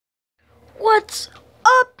What's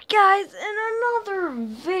up, guys? In another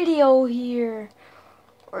video here,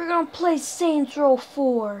 we're gonna play Saints Row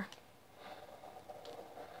 4.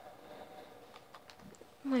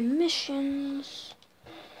 My missions.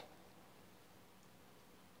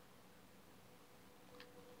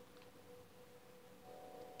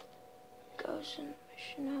 Goes in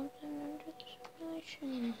mission out and under the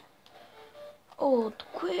simulation. Old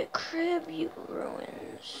quick crib you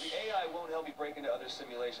ruins. The AI won't help you break into other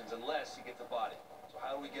simulations unless he gets a body. So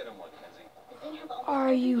how do we get him one, Kenzie?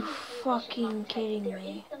 Are you fucking kidding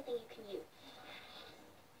me?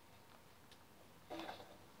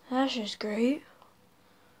 That's just great.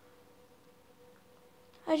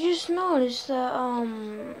 I just noticed that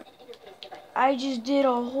I just did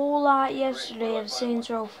a whole lot yesterday of Saints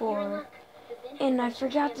Row 4 and I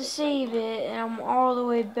forgot to save it and I'm all the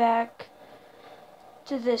way back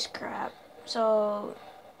to this crap. So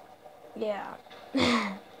yeah.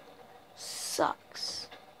 Sucks.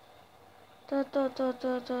 Okay.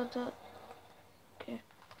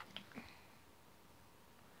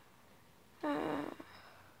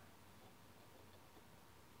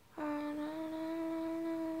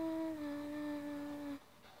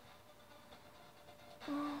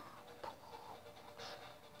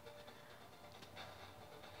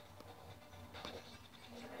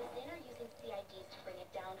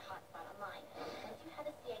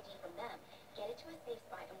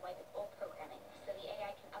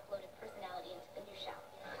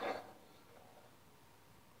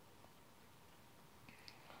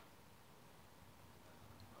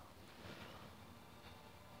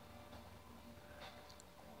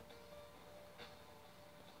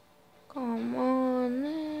 Come on,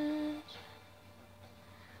 then.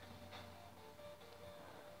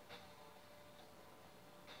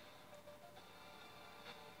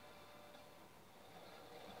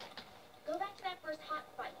 Go back to that first hot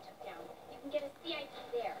spot you took down. You can get a CID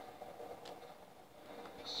there.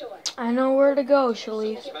 Sure. I know where to go,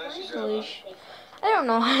 Shalish. I don't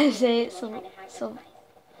know how to say it.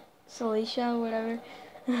 Salisha, whatever.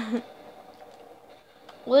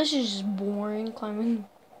 Well, this is just boring climbing.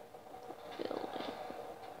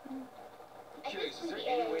 Curious, is there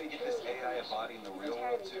any way to get this AI a body in the real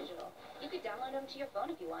world too? You could download him to your phone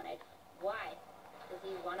if you wanted. Why? Does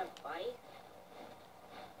he want a body?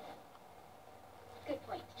 Good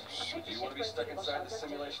point. Do you want to be stuck inside the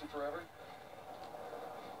simulation forever?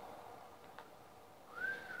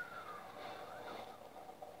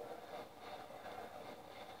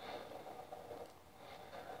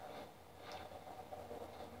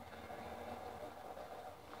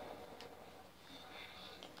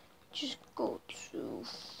 Just go to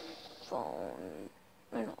phone.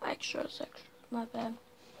 I know, extras. My bad.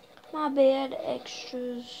 My bad,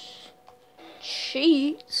 extras.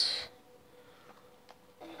 Cheats.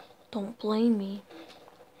 Don't blame me.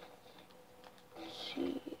 Let's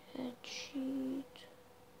see, a cheat.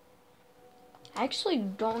 I actually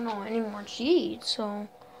don't know any more cheats, so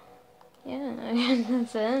yeah, I guess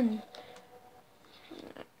that's it.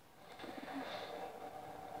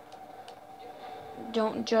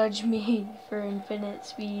 Don't judge me for infinite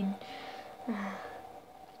speed. It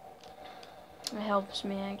helps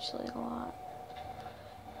me actually a lot.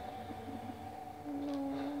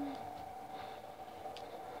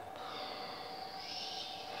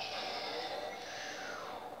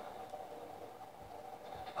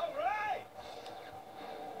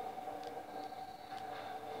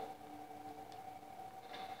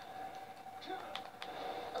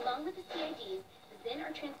 Along with the CIDs, the Zen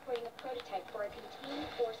are transporting a prototype for a contained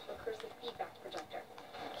force recursive feedback projector.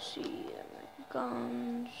 Let's see,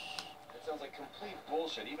 guns. That sounds like complete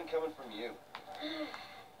bullshit, even coming from you.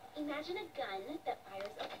 Imagine a gun that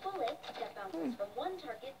fires a bullet that bounces from one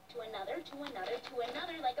target to another, to another, to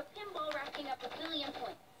another, like a pinball racking up a billion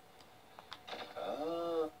points.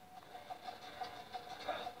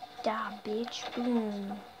 Da, bitch,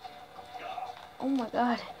 boom. Oh my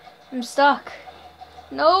god, I'm stuck.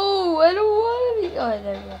 No, I don't want to be. Oh,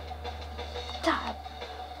 there we go. Da.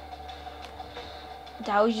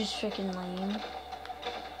 That was just freaking lame.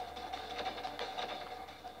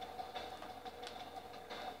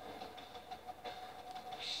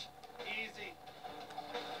 Easy.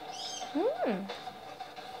 Be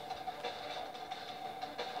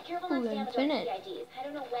careful not to damage our infinite. CIDs. I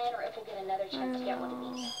don't know when or if we'll get another chance to get one of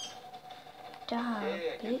these. Da,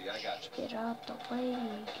 Yeah, bitch. I got you. Get out the way.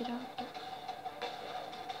 Get out the way.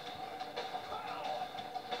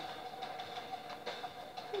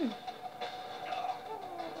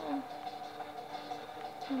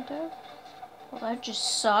 Well, that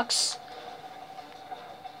just sucks.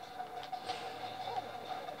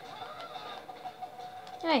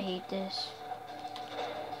 I hate this.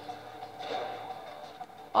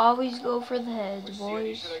 Always go for the heads, Which CID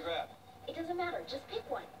boys. should I grab? It doesn't matter. Just pick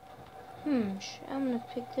one. I'm gonna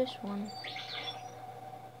pick this one.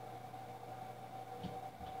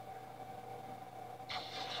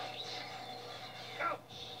 Ow!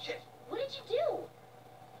 Shit! What did you do?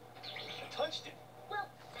 I touched it. Well,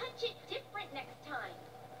 touch it different next time.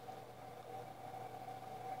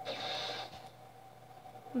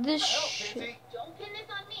 This Help, shit. Kinsey. Don't pin this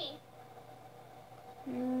on me.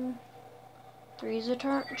 Three's a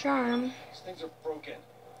charm. These things are broken.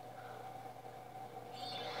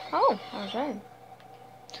 Oh, I was right.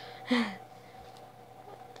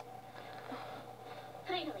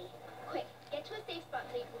 Finally. Quick, get to a safe spot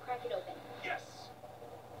so you can crack it open. Yes!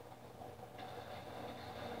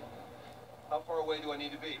 How far away do I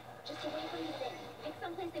need to be? Just away from the thing. Pick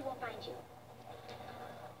someplace they won't find you.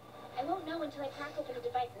 I won't know until I crack open the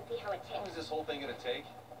device and see how it How long is ticks. this whole thing gonna take?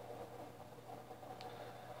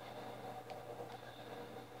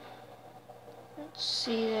 Let's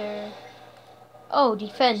see there. Oh,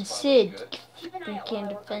 defend Sid. Keep an eye You out while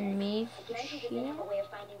can't I work on defend this. me. I guarantee they Shit. have a way of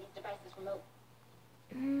finding these devices remote.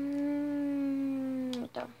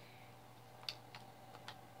 Ito.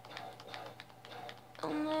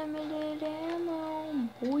 Unlimited ammo,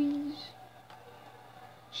 boys.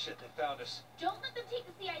 Shit, they found us. Don't let them take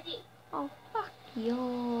the CID. Oh, fuck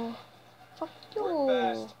you. Fuck Work you.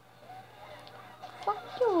 fast. Fuck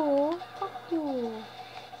you. Fuck you.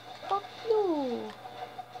 Fuck you.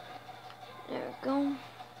 There we go.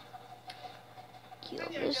 Kill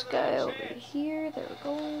this guy over here. There we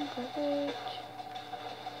go. Perfect.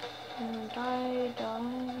 And die,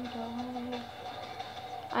 die, die.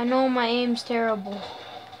 I know my aim's terrible.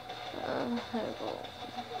 There we go.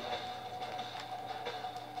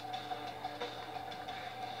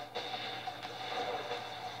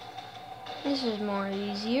 This is more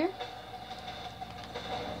easier.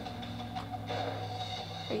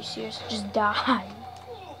 Are you serious? Just die.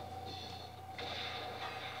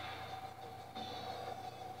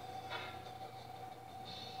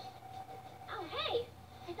 Oh, hey!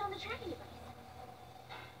 I found the tracking device.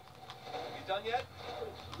 You done yet?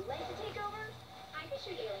 Would you like to take over? I could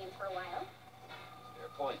shoot aliens for a while. Fair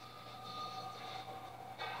point.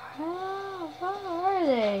 Where are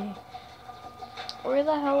they? Where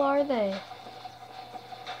the hell are they?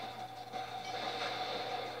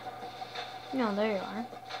 No, there you are.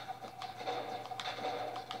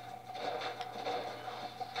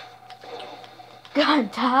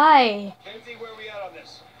 God, die! Kinsey, where are we at on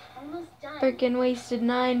this? Almost done. Freaking wasted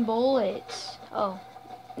 9 bullets. Oh,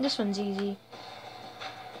 this one's easy.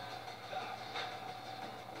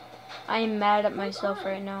 I am mad at myself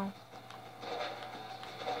right now.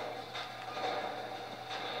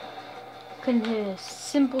 Couldn't hit a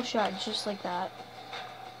simple shot just like that.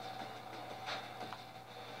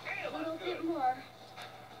 A little bit more.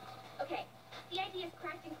 Okay, CID is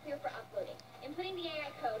cracked and clear for uploading. Inputting the AI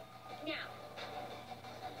code now.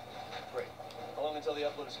 Great. How long until the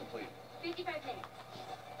upload is complete? 55 minutes.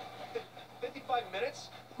 55 minutes?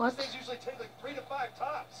 What? These things usually take like 3 to 5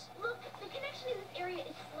 tops. Look, the connection in this area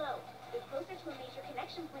is slow. We're closer to a major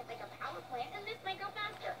connection point like a power plant, and this might go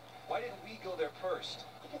faster. Why didn't we go there first?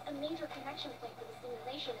 Because a major connection point for the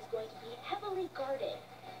simulation is going to be heavily guarded.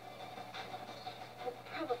 Well,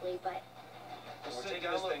 probably, but We're Sit taking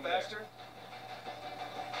down this a thing little faster. faster?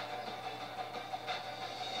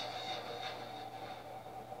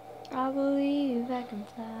 I believe I can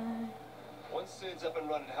fly. Once Sid's up and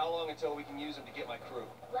running, how long until we can use him to get my crew?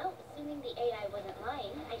 well, assuming the AI wasn't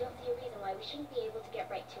lying, I don't see a reason why we shouldn't be able to get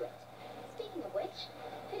right to it. Speaking of which,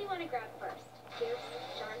 who do you want to grab first? Pierce?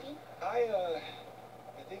 Jarndy? I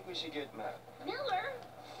think we should get Matt. Miller?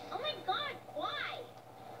 Oh my god, why?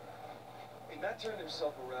 Hey, Matt turned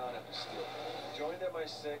himself around after Steel. Joined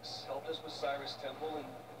MI6, helped us with Cyrus Temple, and,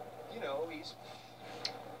 you know, he's...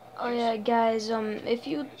 Oh yeah, guys, if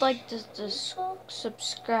you'd like to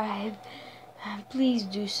subscribe, please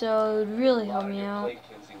do so. It would really help me out. Plate,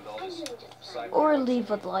 Kinsey, with all I'm this doing just fine. cyber Or work.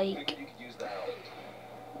 leave a Figured like. you could use the help.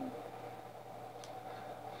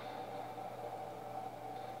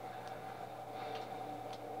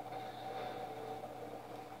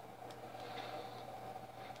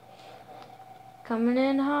 Coming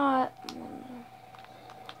in hot.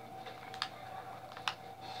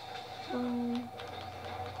 So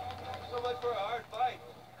much for a hard fight.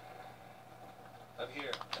 I'm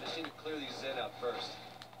here. I just need to clear these Zen out first.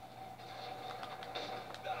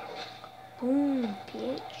 Boom,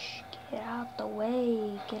 bitch. Get out the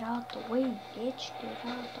way. Get out the way, bitch. Get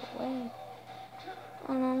out the way.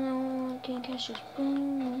 Oh no, no, I can't catch this.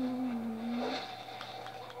 Boom.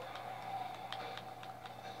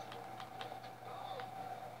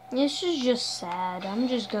 This is just sad. I'm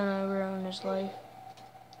just gonna ruin his life.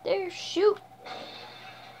 There, shoot.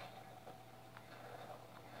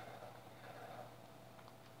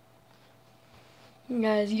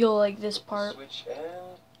 Guys, you'll like this part. Switch and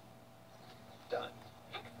done.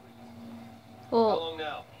 How Well, long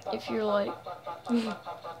now? if you're like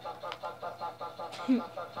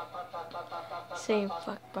saying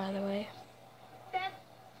fuck, by the way. That's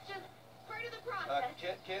just part of the process.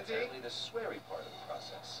 Kinsey? Apparently the sweary part of the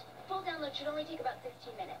process. Full download should only take about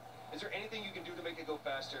 16 minutes. Is there anything you can do to make it go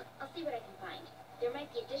faster? I'll see what I can find. There might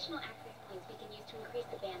be additional access points we can use to increase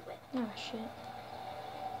the bandwidth. Oh shit.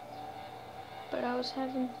 But I was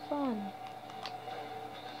having fun.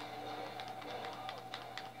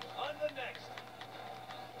 On the next.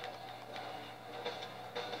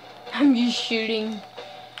 I'm just shooting.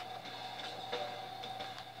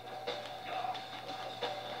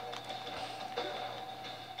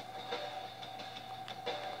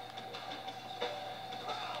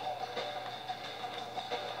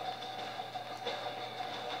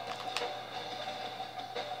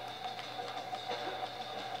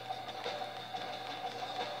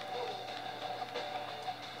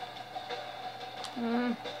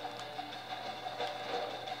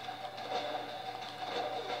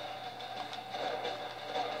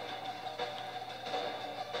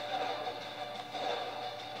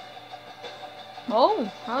 Oh,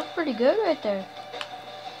 that was pretty good right there.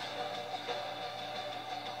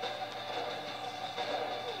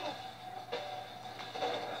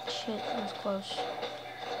 Shit, that was close.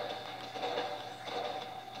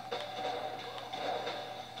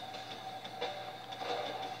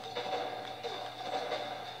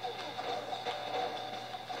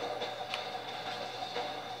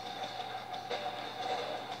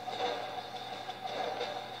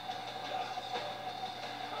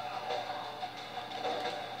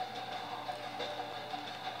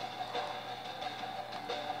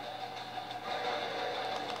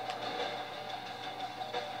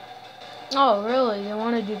 Oh, really? They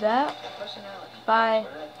want to do that? Bye.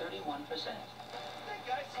 Hey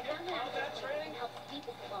guys, I found an access point that can help speed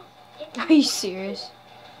this along. Are you serious?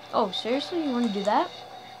 Oh, seriously? You want to do that?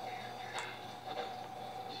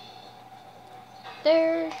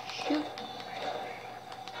 There, shoot.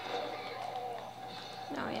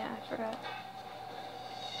 Oh yeah, I forgot.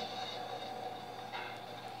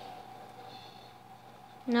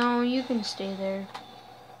 No, you can stay there.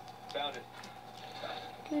 Found it.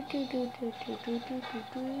 Okay.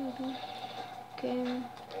 And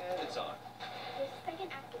it's on. There's a second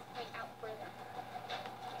access point out further.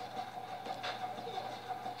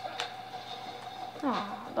 Oh,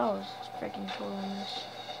 that was freaking cool on this.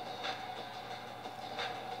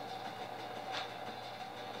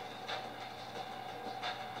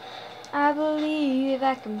 I believe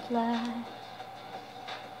I can fly.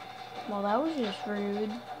 Well, that was just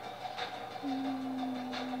rude.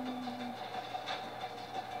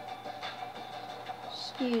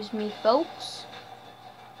 Excuse me, folks.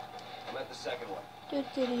 I'm at the second one. Thank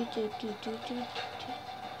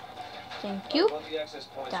you. Both the access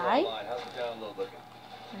points Die. are online. How's the download looking?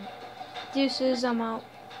 Deuces, I'm out.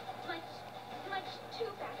 Much too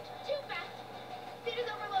fast. Too fast. It is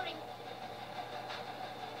overloading.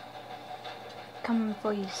 Coming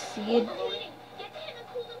for you, Sid. Overloading. Get to him and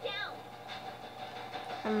cool him down.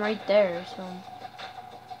 I'm right there, so.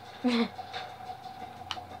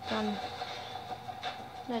 Done.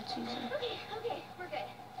 That's easy. Okay, we're good.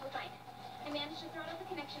 We're fine. I managed to throttle the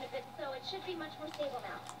connection a bit, so it should be much more stable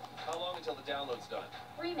now. How long until the download's done?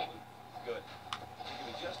 3 minutes. Good. Give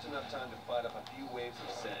me just enough time to fight up a few waves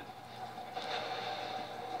of sand.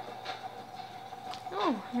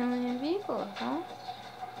 Oh, alien vehicles, huh?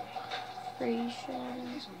 Free Where shadows. did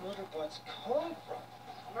these murder bots come from?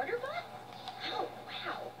 Murderbot? Oh,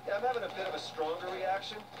 wow. Yeah, I'm having a bit of a stronger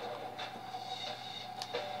reaction.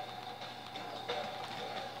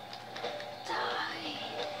 Die.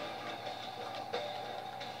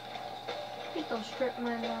 Get those strip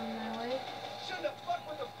mines on their way. Shouldn't have fucked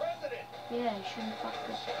with the president. Yeah, you shouldn't fuck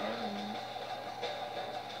with the president.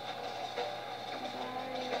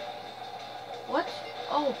 What?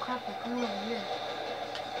 Oh crap, they're coming over here.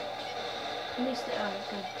 At least they, oh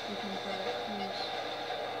good, they can freeze.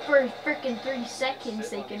 For frickin' 3 seconds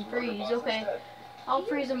they can freeze, okay. I'll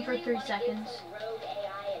freeze them for 3 seconds. Rogue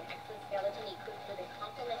AI and exoskeleton equipped with a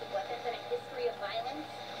complement of weapons and a history of violence?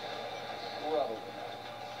 Probably.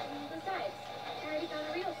 Besides, I already found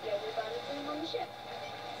a real CIA body for him on the ship.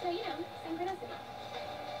 So, you know, synchronicity.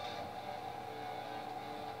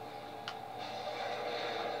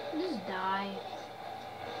 Just die.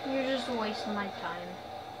 You're just wasting my time.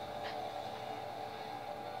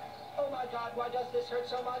 Oh my my God, why does this hurt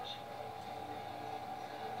so much?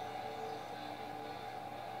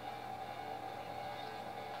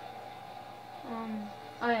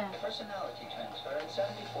 Oh yeah. Personality transfer at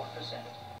 74%.